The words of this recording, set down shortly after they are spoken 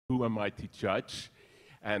who am I to judge?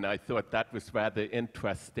 And I thought that was rather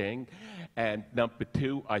interesting. And number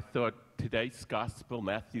two, I thought today's gospel,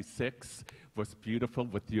 Matthew 6, was beautiful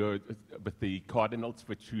with the cardinals,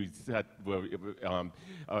 which you said were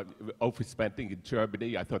overspending in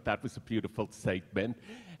Germany. I thought that was a beautiful statement.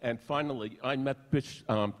 And finally, I met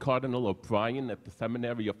Cardinal O'Brien at the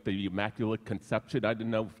Seminary of the Immaculate Conception. I don't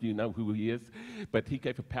know if you know who he is, but he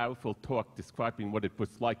gave a powerful talk describing what it was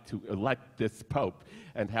like to elect this Pope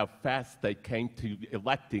and how fast they came to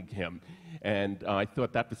electing him. And I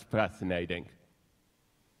thought that was fascinating.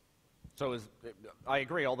 So I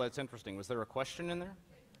agree, all that's interesting. Was there a question in there?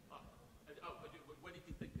 What did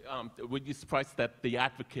you think? Were you surprised that the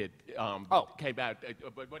Advocate came out?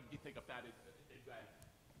 What did you think of that?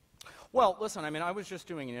 Well, listen, I mean, I was just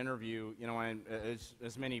doing an interview, you know,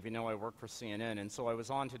 as many of you know, I work for CNN, and so I was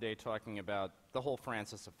on today talking about the whole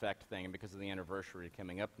Francis effect thing because of the anniversary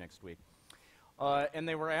coming up next week. And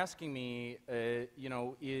they were asking me, you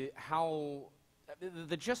know, how,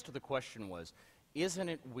 the gist of the question was, isn't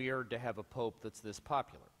it weird to have a pope that's this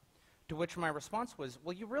popular? To which my response was,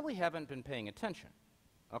 well, you really haven't been paying attention,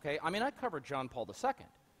 okay? I mean, I covered John Paul II.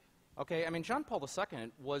 Okay, I mean, John Paul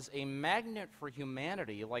II was a magnet for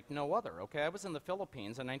humanity like no other, okay? I was in the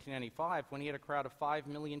Philippines in 1995 when he had a crowd of 5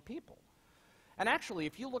 million people. And actually,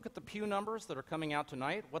 if you look at the Pew numbers that are coming out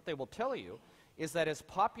tonight, what they will tell you is that as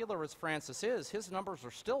popular as Francis is, his numbers are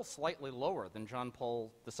still slightly lower than John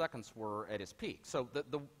Paul II's were at his peak. So,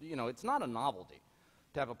 you know, it's not a novelty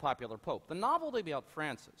to have a popular pope. The novelty about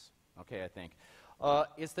Francis, okay, I think,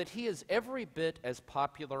 is that he is every bit as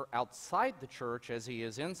popular outside the church as he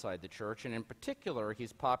is inside the church, and in particular,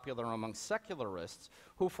 he's popular among secularists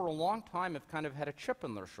who for a long time have kind of had a chip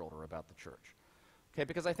on their shoulder about the church. Okay,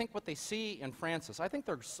 because I think what they see in Francis, I think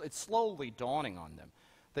it's slowly dawning on them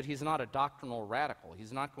that he's not a doctrinal radical.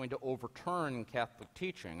 He's not going to overturn Catholic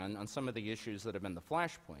teaching on some of the issues that have been the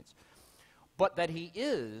flashpoints, but that he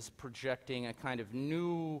is projecting a kind of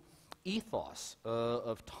new ethos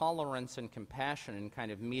of tolerance and compassion and kind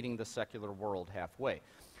of meeting the secular world halfway.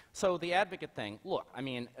 So the Advocate thing, look, I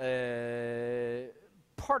mean,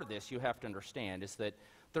 part of this you have to understand is that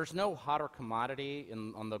there's no hotter commodity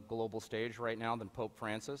on the global stage right now than Pope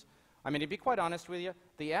Francis. I mean, to be quite honest with you,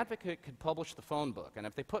 the Advocate could publish the phone book, and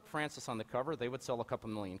if they put Francis on the cover, they would sell a couple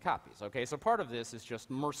million copies, okay? So part of this is just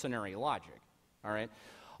mercenary logic, all right?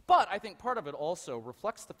 But I think part of it also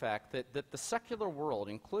reflects the fact that the secular world,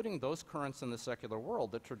 including those currents in the secular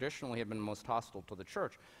world that traditionally have been most hostile to the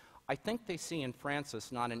church, I think they see in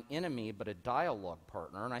Francis not an enemy but a dialogue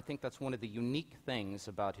partner, and I think that's one of the unique things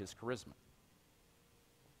about his charisma.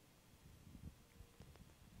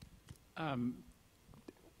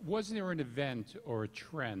 Was there an event or a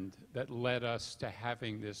trend that led us to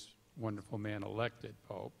having this wonderful man elected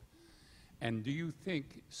Pope? And do you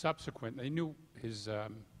think subsequently, they knew his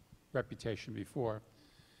reputation before,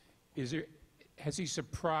 has he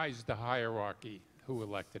surprised the hierarchy who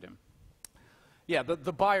elected him? Yeah,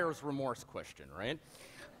 the buyer's remorse question, right?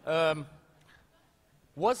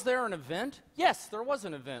 Was there an event? Yes, there was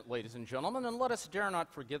an event, ladies and gentlemen, and let us dare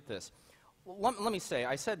not forget this. Let me say,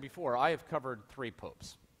 I said before, I have covered 3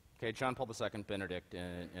 popes. Okay, John Paul II, Benedict,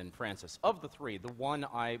 and Francis. Of the 3, the one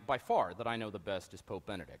by far that I know the best is Pope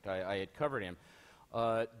Benedict. I had covered him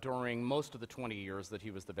during most of the 20 years that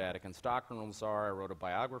he was the Vatican's doctrinal czar. I wrote a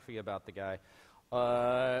biography about the guy.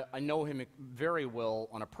 I know him very well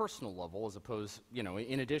on a personal level, as opposed, you know,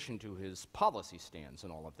 in addition to his policy stands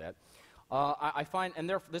and all of that. I find, and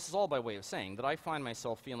this is all by way of saying, that I find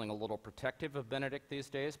myself feeling a little protective of Benedict these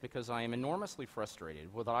days because I am enormously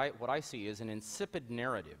frustrated with what I see is an insipid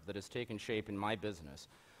narrative that has taken shape in my business,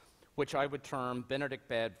 which I would term Benedict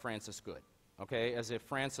bad, Francis good, okay, as if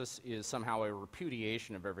Francis is somehow a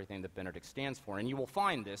repudiation of everything that Benedict stands for. And you will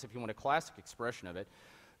find this, if you want a classic expression of it,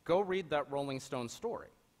 go read that Rolling Stone story,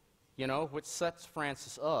 you know, which sets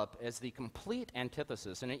Francis up as the complete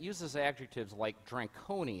antithesis, and it uses adjectives like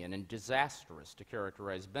draconian and disastrous to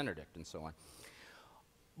characterize Benedict and so on.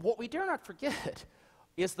 What we dare not forget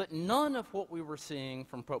is that none of what we were seeing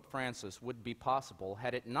from Pope Francis would be possible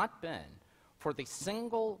had it not been for the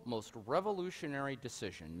single most revolutionary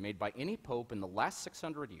decision made by any pope in the last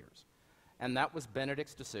 600 years, and that was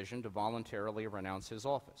Benedict's decision to voluntarily renounce his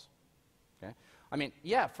office. Okay? I mean,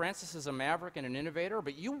 yeah, Francis is a maverick and an innovator,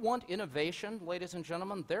 but you want innovation, ladies and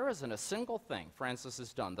gentlemen, there isn't a single thing Francis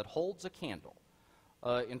has done that holds a candle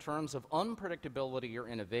in terms of unpredictability or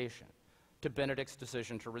innovation to Benedict's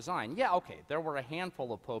decision to resign. Yeah, okay, there were a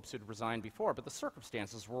handful of popes who'd resigned before, but the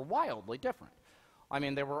circumstances were wildly different. I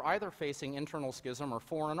mean, they were either facing internal schism or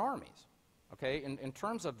foreign armies. Okay, in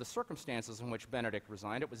terms of the circumstances in which Benedict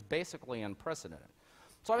resigned, it was basically unprecedented.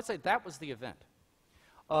 So I would say that was the event.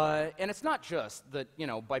 And it's not just that,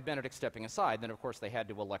 by Benedict stepping aside, then of course they had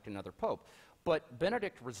to elect another pope. But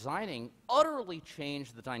Benedict resigning utterly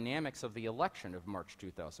changed the dynamics of the election of March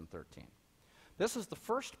 2013. This was the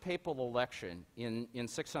first papal election in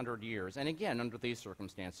 600 years, and again, under these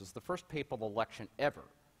circumstances, the first papal election ever,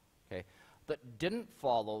 okay, that didn't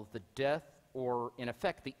follow the death or, in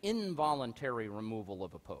effect, the involuntary removal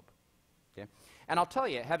of a pope. Okay? And I'll tell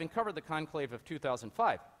you, having covered the conclave of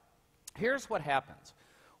 2005, here's what happens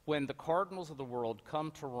when the cardinals of the world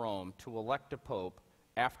come to Rome to elect a pope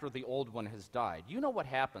after the old one has died. You know what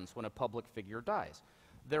happens when a public figure dies.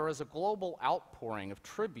 There is a global outpouring of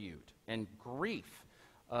tribute and grief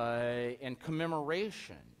and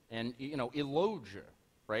commemoration and, eulogia,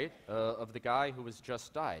 right, of the guy who has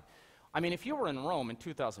just died. I mean, if you were in Rome in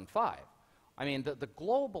 2005, I mean, the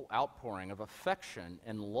global outpouring of affection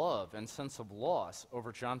and love and sense of loss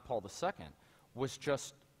over John Paul II was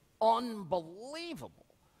just unbelievable.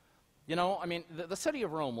 I mean, the city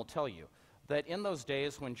of Rome will tell you that in those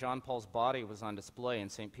days when John Paul's body was on display in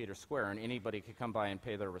St. Peter's Square and anybody could come by and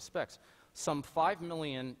pay their respects, some 5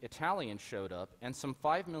 million Italians showed up and some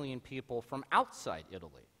 5 million people from outside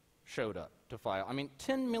Italy showed up to file. I mean,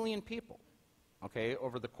 10 million people, okay,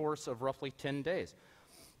 over the course of roughly 10 days.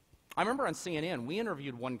 I remember on CNN, we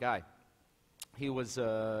interviewed one guy. He was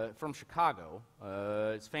from Chicago.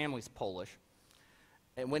 His family's Polish.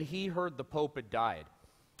 And when he heard the Pope had died,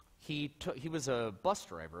 he was a bus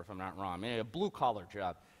driver, if I'm not wrong, I mean, a blue-collar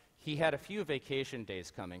job. He had a few vacation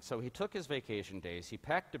days coming, so he took his vacation days, he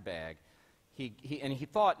packed a bag, and he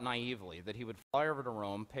thought naively that he would fly over to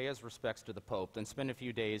Rome, pay his respects to the Pope, then spend a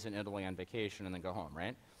few days in Italy on vacation, and then go home,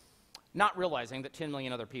 right? Not realizing that 10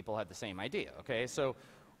 million other people had the same idea, okay? So,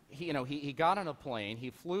 he got on a plane,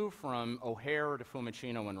 he flew from O'Hare to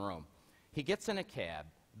Fiumicino in Rome. He gets in a cab.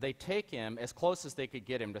 They take him as close as they could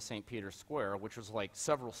get him to St. Peter's Square, which was like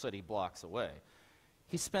several city blocks away.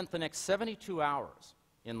 He spent the next 72 hours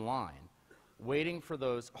in line waiting for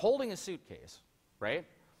those, holding a suitcase, right?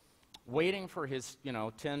 Waiting for his,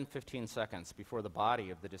 10, 15 seconds before the body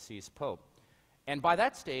of the deceased pope. And by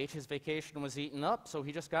that stage, his vacation was eaten up, so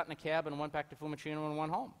he just got in a cab and went back to Fiumicino and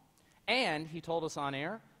went home. And he told us on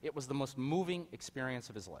air, it was the most moving experience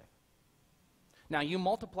of his life. Now, you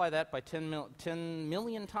multiply that by 10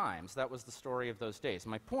 million times, that was the story of those days.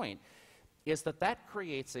 My point is that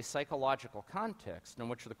creates a psychological context in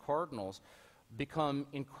which the cardinals become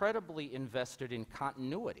incredibly invested in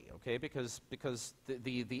continuity, okay? Because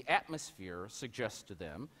the atmosphere suggests to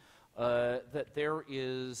them that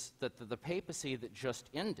the papacy that just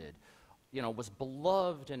ended, was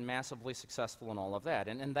beloved and massively successful and all of that.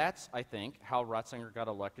 And that's, I think, how Ratzinger got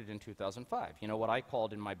elected in 2005. What I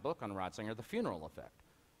called in my book on Ratzinger the funeral effect.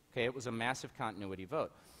 Okay, it was a massive continuity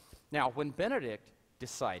vote. Now, when Benedict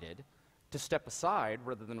decided to step aside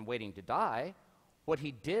rather than waiting to die, what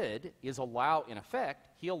he did is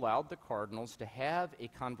he allowed the cardinals to have a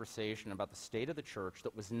conversation about the state of the church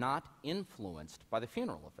that was not influenced by the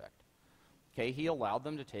funeral effect. Okay, he allowed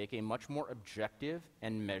them to take a much more objective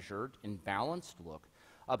and measured and balanced look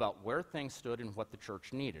about where things stood and what the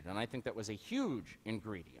church needed. And I think that was a huge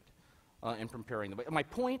ingredient in preparing the way. My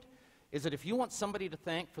point is that if you want somebody to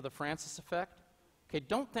thank for the Francis effect, okay,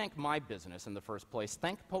 don't thank my business in the first place.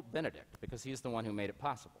 Thank Pope Benedict, because he's the one who made it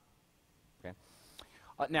possible. Okay.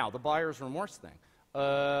 Now, the buyer's remorse thing.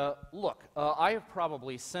 Look, I have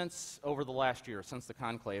probably, over the last year, since the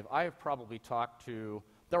conclave, I have probably talked to...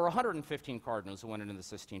 There were 115 cardinals who went into the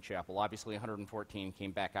Sistine Chapel. Obviously, 114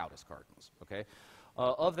 came back out as cardinals, okay?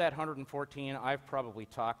 Of that 114, I've probably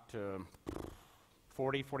talked to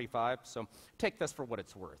 40, 45, so take this for what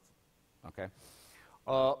it's worth, okay?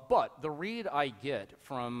 But the read I get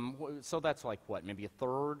from, so that's like what, maybe a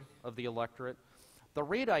third of the electorate? The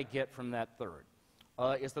read I get from that third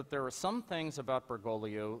is that there are some things about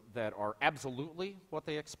Bergoglio that are absolutely what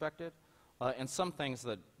they expected, and some things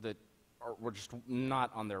that were just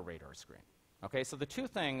not on their radar screen. Okay, so the two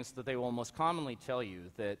things that they will most commonly tell you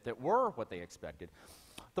that were what they expected,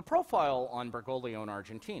 the profile on Bergoglio in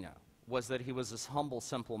Argentina was that he was this humble,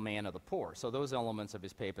 simple man of the poor. So those elements of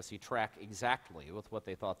his papacy track exactly with what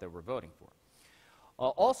they thought they were voting for.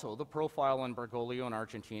 Also, the profile on Bergoglio in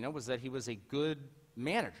Argentina was that he was a good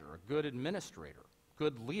manager, a good administrator,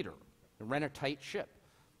 good leader, ran a tight ship.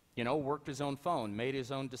 Worked his own phone, made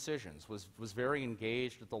his own decisions, was very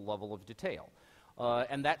engaged at the level of detail.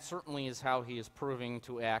 And that certainly is how he is proving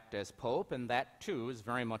to act as Pope, and that, too, is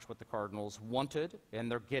very much what the cardinals wanted,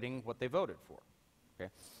 and they're getting what they voted for.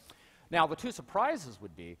 Okay? Now, the two surprises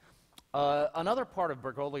would be, another part of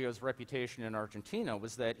Bergoglio's reputation in Argentina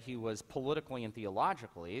was that he was politically and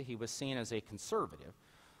theologically, he was seen as a conservative,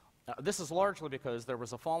 This is largely because there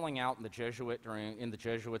was a falling out in the Jesuits during the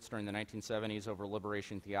 1970s over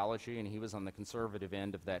liberation theology, and he was on the conservative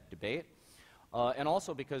end of that debate. And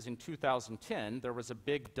also because in 2010, there was a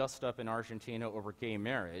big dust-up in Argentina over gay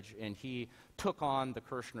marriage, and he took on the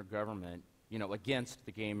Kirchner government, against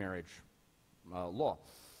the gay marriage law.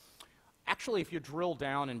 Actually, if you drill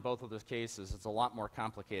down in both of those cases, it's a lot more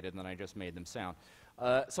complicated than I just made them sound.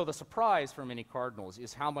 So the surprise for many cardinals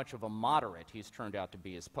is how much of a moderate he's turned out to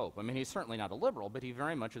be as pope. I mean, he's certainly not a liberal, but he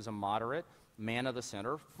very much is a moderate, man of the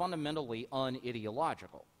center, fundamentally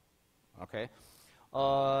unideological. Okay?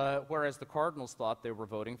 Whereas the cardinals thought they were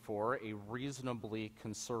voting for a reasonably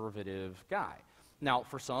conservative guy. Now,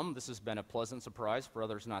 for some, this has been a pleasant surprise. For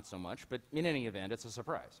others, not so much. But in any event, it's a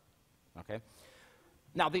surprise. Okay?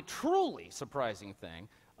 Now, the truly surprising thing,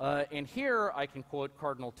 and here I can quote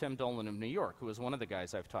Cardinal Tim Dolan of New York, who is one of the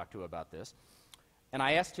guys I've talked to about this. And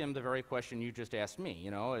I asked him the very question you just asked me,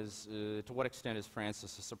 to what extent is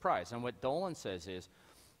Francis a surprise? And what Dolan says is,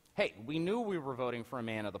 hey, we knew we were voting for a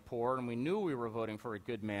man of the poor, and we knew we were voting for a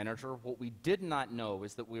good manager. What we did not know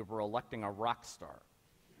is that we were electing a rock star.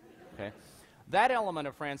 Okay? That element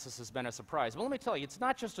of Francis has been a surprise. But let me tell you, it's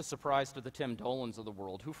not just a surprise to the Tim Dolans of the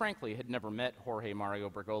world, who frankly had never met Jorge Mario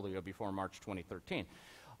Bergoglio before March 2013.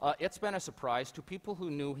 It's been a surprise to people who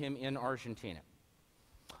knew him in Argentina.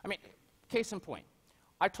 I mean, case in point,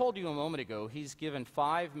 I told you a moment ago he's given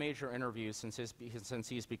 5 major interviews since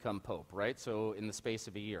he's become pope, right? So in the space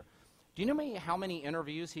of a year. Do you know how many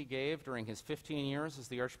interviews he gave during his 15 years as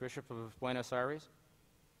the Archbishop of Buenos Aires?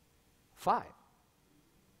 5.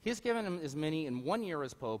 He's given him as many in 1 year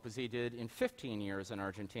as pope as he did in 15 years in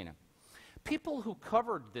Argentina. People who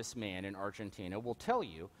covered this man in Argentina will tell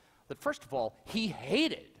you that, first of all, he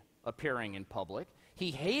hated appearing in public. He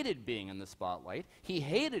hated being in the spotlight. He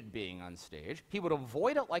hated being on stage. He would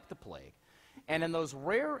avoid it like the plague. And in those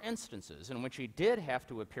rare instances in which he did have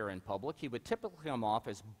to appear in public, he would typically come off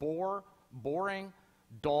as boring,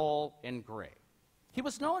 dull, and gray. He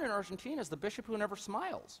was known in Argentina as the bishop who never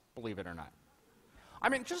smiles, believe it or not. I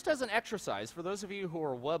mean, just as an exercise, for those of you who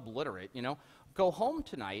are web literate, go home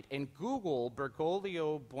tonight and Google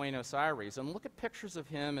Bergoglio Buenos Aires and look at pictures of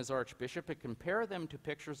him as Archbishop and compare them to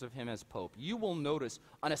pictures of him as Pope. You will notice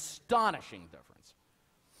an astonishing difference.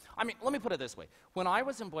 I mean, let me put it this way. When I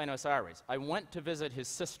was in Buenos Aires, I went to visit his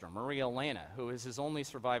sister, Maria Elena, who is his only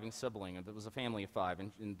surviving sibling. It was a family of 5,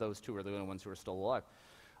 and those 2 are the only ones who are still alive.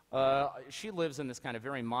 She lives in this kind of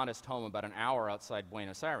very modest home about an hour outside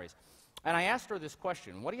Buenos Aires. And I asked her this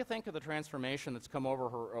question: what do you think of the transformation that's come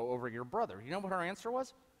over your brother? You know what her answer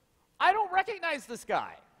was? I don't recognize this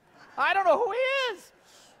guy. I don't know who he is.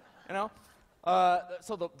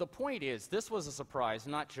 So the point is, this was a surprise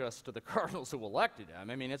not just to the cardinals who elected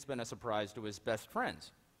him. I mean, it's been a surprise to his best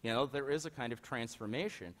friends. There is a kind of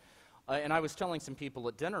transformation. And I was telling some people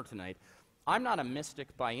at dinner tonight, I'm not a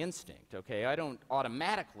mystic by instinct, okay? I don't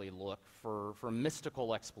automatically look for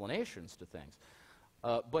mystical explanations to things.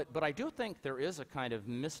 But I do think there is a kind of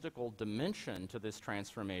mystical dimension to this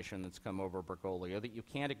transformation that's come over Bergoglio that you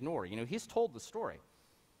can't ignore. He's told the story.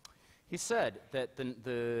 He said that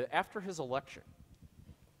after his election,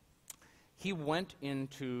 he went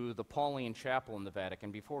into the Pauline Chapel in the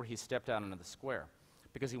Vatican before he stepped out into the square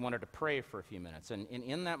because he wanted to pray for a few minutes. And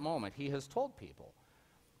in that moment, he has told people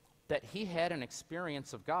that he had an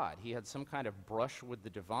experience of God. He had some kind of brush with the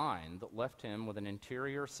divine that left him with an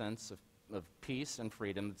interior sense of peace and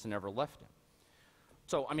freedom that's never left him.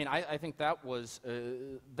 So, I mean, I think that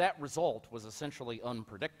result was essentially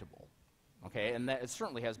unpredictable, okay? And that it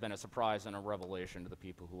certainly has been a surprise and a revelation to the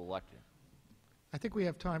people who elected him. I think we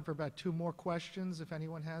have time for about 2 more questions, if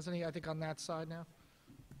anyone has any. I think on that side now.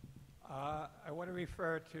 I want to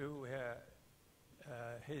refer to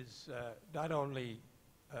his not only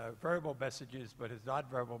verbal messages, but his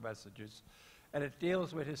nonverbal messages, and it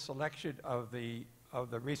deals with his selection of the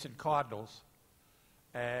recent cardinals.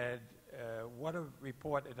 And one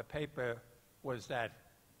report in the paper was that,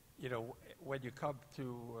 when you come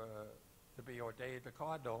to be ordained a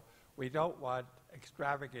cardinal, we don't want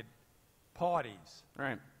extravagant parties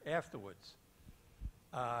afterwards.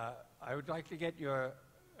 I would like to get your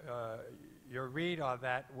read on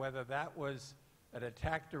that, whether that was an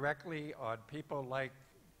attack directly on people like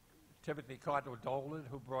Timothy Cardinal Dolan,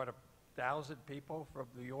 who brought 1,000 people from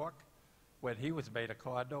New York when he was made a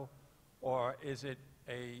cardinal, or is it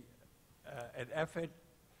an effort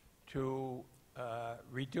to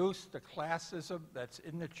reduce the classism that's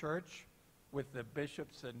in the church with the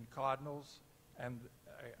bishops and cardinals, and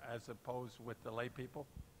as opposed with the lay people?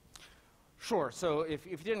 Sure. So if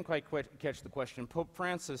you didn't quite catch the question, Pope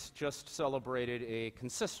Francis just celebrated a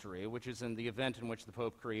consistory, which is in the event in which the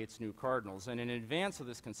Pope creates new cardinals. And in advance of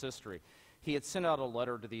this consistory, he had sent out a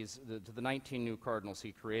letter to the 19 new cardinals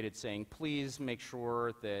he created saying, please make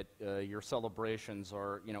sure that your celebrations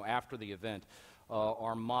are, after the event,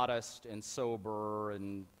 are modest and sober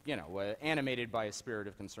and, animated by a spirit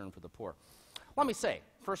of concern for the poor. Let me say,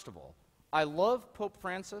 first of all, I love Pope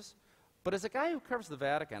Francis, but as a guy who covers the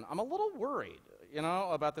Vatican, I'm a little worried,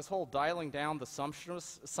 about this whole dialing down the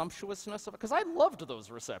sumptuousness of it, because I loved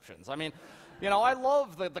those receptions. I mean, I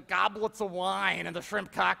love the goblets of wine and the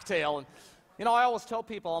shrimp cocktail. And, I always tell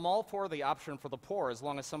people I'm all for the option for the poor as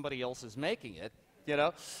long as somebody else is making it,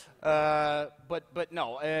 But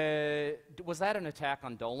no, was that an attack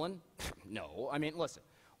on Dolan? No. I mean, listen,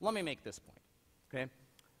 let me make this point, okay?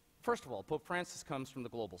 First of all, Pope Francis comes from the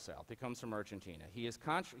global south. He comes from Argentina. He is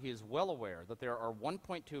well aware that there are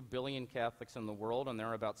 1.2 billion Catholics in the world, and there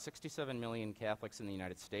are about 67 million Catholics in the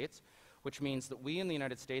United States, which means that we in the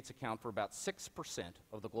United States account for about 6%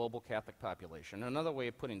 of the global Catholic population. Another way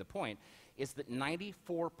of putting the point is that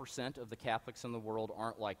 94% of the Catholics in the world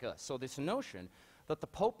aren't like us. So this notion that the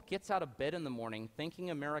Pope gets out of bed in the morning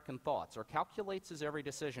thinking American thoughts or calculates his every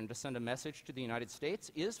decision to send a message to the United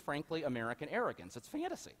States is, frankly, American arrogance. It's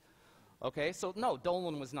fantasy. Okay, so no,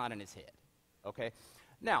 Dolan was not in his head. Okay,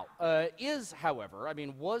 now,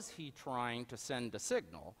 was he trying to send a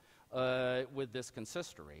signal with this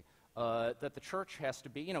consistory that the church has to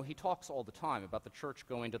be, he talks all the time about the church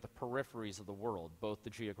going to the peripheries of the world, both the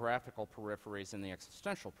geographical peripheries and the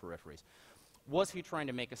existential peripheries. Was he trying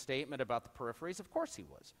to make a statement about the peripheries? Of course he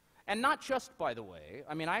was. And not just, by the way,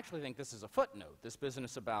 I actually think this is a footnote, this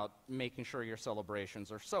business about making sure your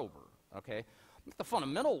celebrations are sober, okay? The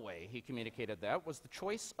fundamental way he communicated that was the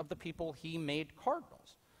choice of the people he made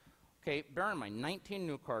cardinals. Okay, bear in mind, 19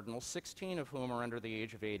 new cardinals, 16 of whom are under the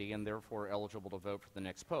age of 80 and therefore eligible to vote for the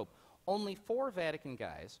next pope. Only 4 Vatican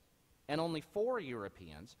guys and only 4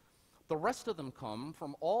 Europeans. The rest of them come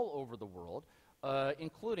from all over the world,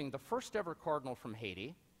 including the first ever cardinal from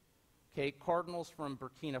Haiti, okay, cardinals from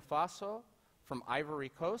Burkina Faso, from Ivory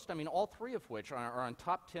Coast, all 3 of which are on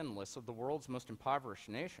top 10 lists of the world's most impoverished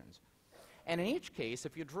nations. And in each case,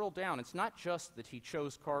 if you drill down, it's not just that he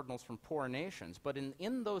chose cardinals from poor nations, but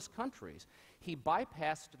in those countries, he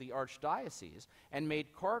bypassed the archdiocese and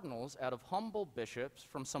made cardinals out of humble bishops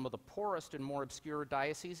from some of the poorest and more obscure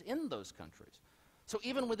dioceses in those countries. So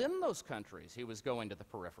even within those countries, he was going to the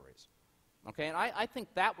peripheries. Okay, and I think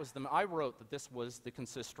that was I wrote that this was the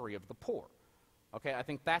consistory of the poor. Okay, I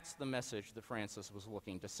think that's the message that Francis was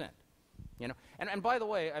looking to send. And by the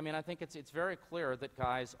way, I think it's very clear that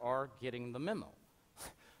guys are getting the memo,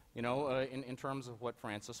 in terms of what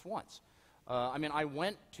Francis wants. I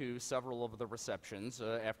went to several of the receptions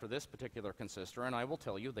after this particular consistory, and I will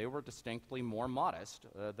tell you they were distinctly more modest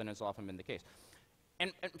than has often been the case.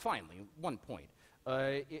 And finally, one point.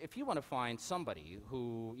 If you want to find somebody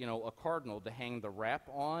who, a cardinal to hang the wrap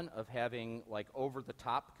on of having,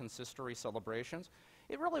 over-the-top consistory celebrations,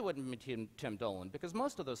 it really wouldn't be Tim Dolan, because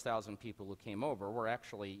most of those 1,000 people who came over were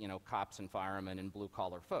actually, cops and firemen and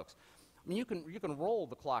blue-collar folks. You can roll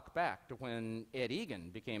the clock back to when Ed Egan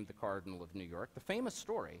became the Cardinal of New York. The famous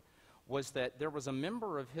story was that there was a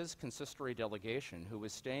member of his consistory delegation who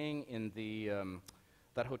was staying in the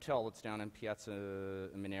that hotel that's down in Piazza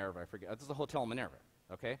Minerva, I forget. This is the Hotel Minerva,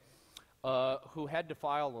 okay? Who had to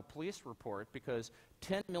file a police report because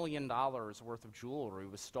 $10 million worth of jewelry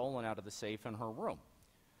was stolen out of the safe in her room.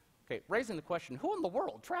 Okay, raising the question, who in the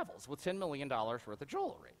world travels with $10 million worth of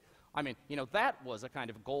jewelry? That was a kind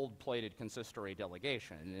of gold-plated consistory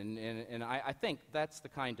delegation, and I think that's the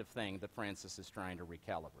kind of thing that Francis is trying to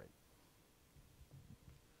recalibrate.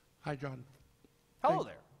 Hi, John. Hello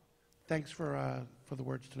there. Thanks for the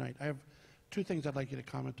words tonight. I have 2 things I'd like you to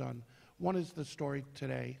comment on. One is the story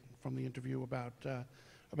today from the interview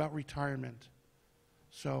about retirement.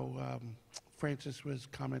 So Francis was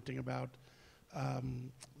commenting about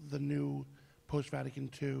the new post-Vatican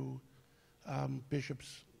II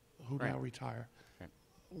bishops who now retire,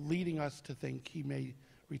 leading us to think he may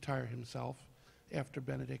retire himself after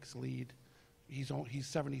Benedict's lead. He's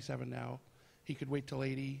 77 now. He could wait till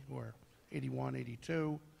 80 or 81,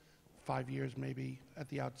 82, 5 years maybe at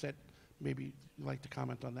the outset. Maybe you'd like to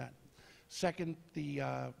comment on that. Second, the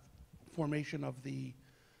formation of the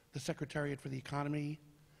Secretariat for the Economy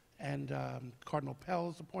and Cardinal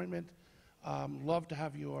Pell's appointment. Love to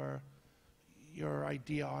have your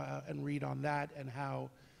idea and read on that and how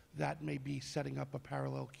that may be setting up a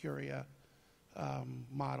parallel curia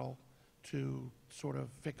model to sort of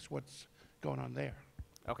fix what's going on there.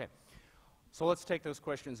 Okay. So let's take those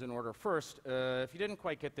questions in order. First, if you didn't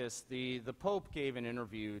quite get this, the Pope gave an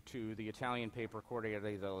interview to the Italian paper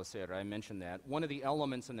Corriere della Sera. I mentioned that. One of the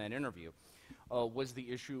elements in that interview was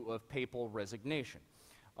the issue of papal resignation.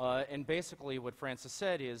 And basically what Francis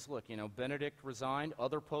said is, look, you know, Benedict resigned,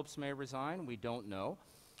 other popes may resign, we don't know.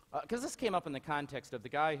 Because this came up in the context of the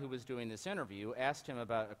guy who was doing this interview asked him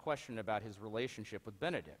about a question about his relationship with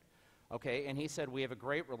Benedict. Okay, and he said, we have a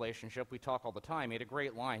great relationship, we talk all the time. He had a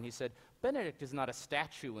great line. He said, Benedict is not a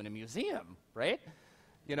statue in a museum, right?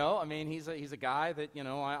 You know, I mean, he's a guy that, you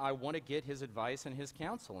know, I want to get his advice and his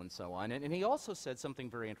counsel and so on. And he also said something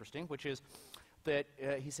very interesting, which is that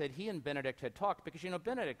he said he and Benedict had talked, because, you know,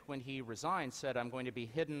 Benedict, when he resigned, said, I'm going to be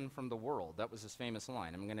hidden from the world. That was his famous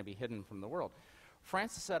line, I'm going to be hidden from the world.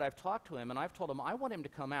 Francis said, I've talked to him, and I've told him I want him to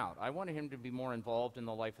come out. I want him to be more involved in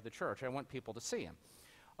the life of the church. I want people to see him.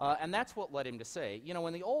 And that's what led him to say, you know,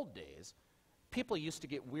 in the old days, people used to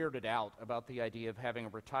get weirded out about the idea of having a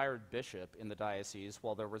retired bishop in the diocese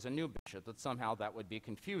while there was a new bishop, that somehow that would be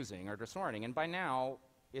confusing or disorienting. And by now,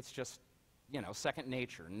 it's just, you know, second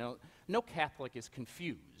nature. No Catholic is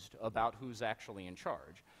confused about who's actually in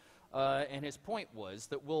charge. And his point was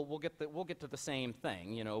that we'll get to the same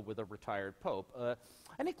thing, you know, with a retired pope.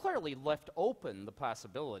 And he clearly left open the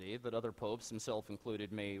possibility that other popes, himself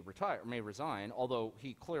included, may resign, although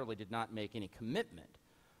he clearly did not make any commitment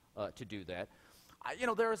to do that. You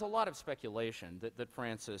know, there is a lot of speculation that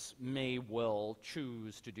Francis may well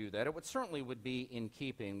choose to do that. It certainly would be in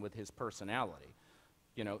keeping with his personality.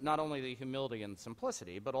 You know, not only the humility and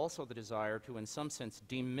simplicity, but also the desire to, in some sense,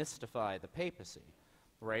 demystify the papacy.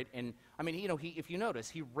 Right? And, I mean, you know, if you notice,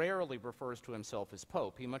 he rarely refers to himself as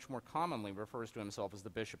Pope. He much more commonly refers to himself as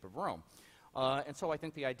the Bishop of Rome. And so I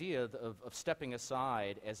think the idea of stepping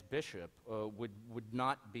aside as bishop would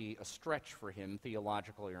not be a stretch for him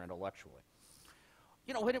theologically or intellectually.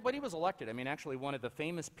 You know, when he was elected, I mean, actually one of the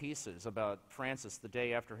famous pieces about Francis the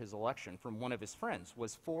day after his election from one of his friends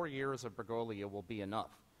was 4 years of Bergoglio will be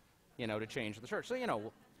enough, you know, to change the church. So, you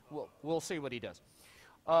know, we'll see what he does.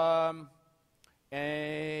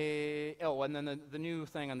 And then the new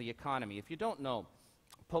thing on the economy. If you don't know,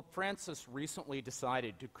 Pope Francis recently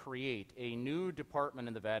decided to create a new department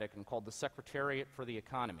in the Vatican called the Secretariat for the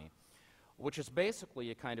Economy, which is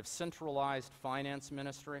basically a kind of centralized finance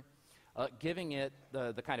ministry, giving it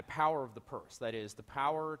the kind of power of the purse. That is, the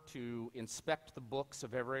power to inspect the books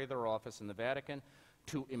of every other office in the Vatican,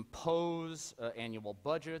 to impose annual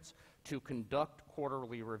budgets, to conduct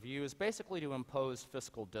quarterly reviews, basically to impose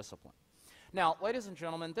fiscal discipline. Now, ladies and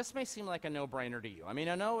gentlemen, this may seem like a no-brainer to you. I mean,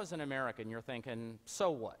 I know as an American you're thinking,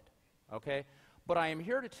 so what? Okay? But I am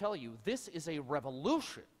here to tell you this is a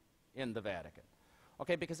revolution in the Vatican.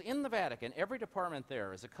 Okay? Because in the Vatican, every department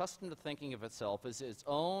there is accustomed to thinking of itself as its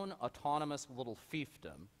own autonomous little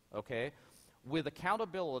fiefdom, okay, with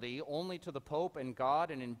accountability only to the Pope and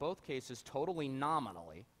God, and in both cases totally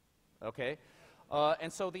nominally, okay?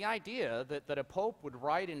 And so the idea that a pope would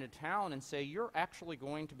ride into town and say, you're actually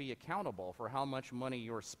going to be accountable for how much money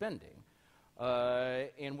you're spending,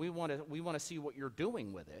 and we want to see what you're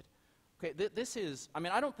doing with it. Okay, this is, I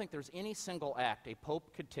mean, I don't think there's any single act a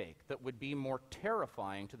pope could take that would be more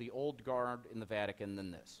terrifying to the old guard in the Vatican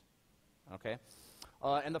than this. Okay?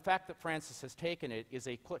 And the fact that Francis has taken it is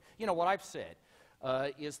you know, what I've said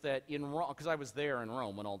is that in Rome, because I was there in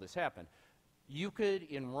Rome when all this happened, you could,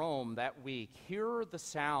 in Rome that week, hear the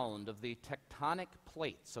sound of the tectonic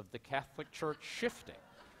plates of the Catholic Church shifting,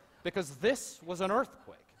 because this was an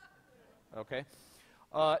earthquake, okay?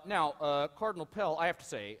 Now, Cardinal Pell, I have to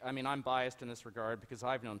say, I mean, I'm biased in this regard because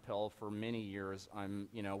I've known Pell for many years.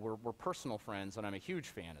 You know, we're personal friends, and I'm a huge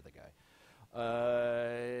fan of the guy.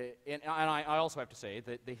 And I also have to say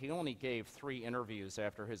that he only gave 3 interviews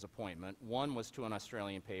after his appointment. One was to an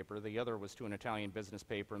Australian paper, the other was to an Italian business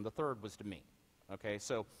paper, and the third was to me. Okay,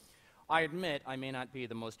 so I admit I may not be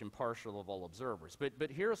the most impartial of all observers, but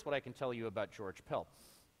here's what I can tell you about George Pell.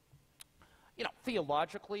 You know,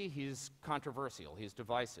 theologically, he's controversial, he's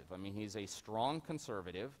divisive. I mean, he's a strong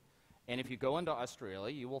conservative, and if you go into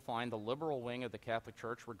Australia, you will find the liberal wing of the Catholic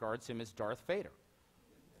Church regards him as Darth Vader.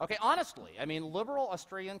 Okay, honestly, I mean, liberal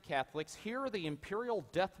Australian Catholics hear the Imperial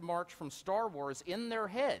Death March from Star Wars in their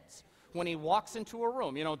heads when he walks into a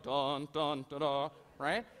room, you know, dun, dun, da, da,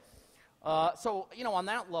 right? So, you know, on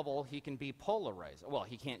that level, he can be polarizing. Well,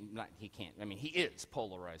 he is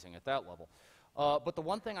polarizing at that level. But the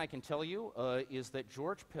one thing I can tell you is that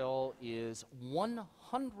George Pell is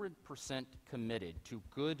 100% committed to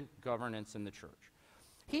good governance in the church.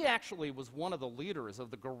 He actually was one of the leaders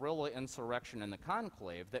of the guerrilla insurrection in the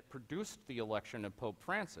conclave that produced the election of Pope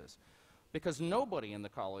Francis. because nobody in the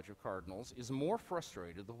College of Cardinals is more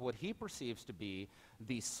frustrated with what he perceives to be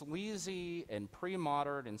the sleazy and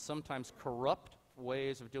pre-modern and sometimes corrupt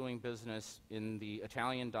ways of doing business in the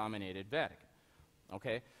Italian-dominated Vatican.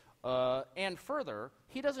 Okay? And further,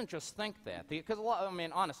 he doesn't just think that, because I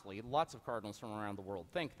mean, honestly, lots of cardinals from around the world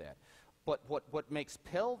think that. But what makes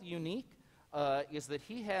Pell unique is that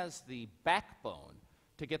he has the backbone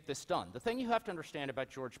to get this done. The thing you have to understand about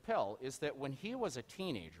George Pell is that when he was a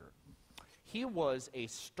teenager, he was a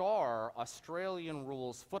star Australian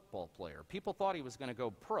rules football player. People thought he was going to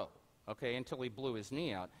go pro, okay, until he blew his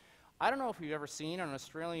knee out. I don't know if you've ever seen an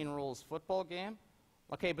Australian rules football game,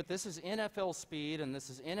 okay, but this is NFL speed and this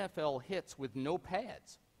is NFL hits with no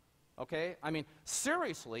pads, okay? I mean,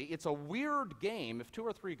 seriously, it's a weird game if 2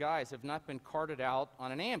 or 3 guys have not been carted out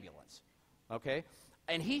on an ambulance, okay?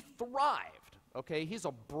 And he thrived, okay? He's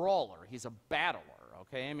a brawler. He's a battler,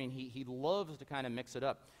 okay? I mean, he loves to kind of mix it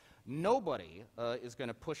up. Nobody is going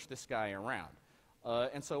to push this guy around.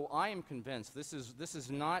 And so I am convinced this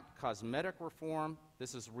is not cosmetic reform.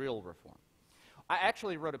 This is real reform. I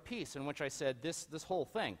actually wrote a piece in which I said this whole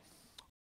thing,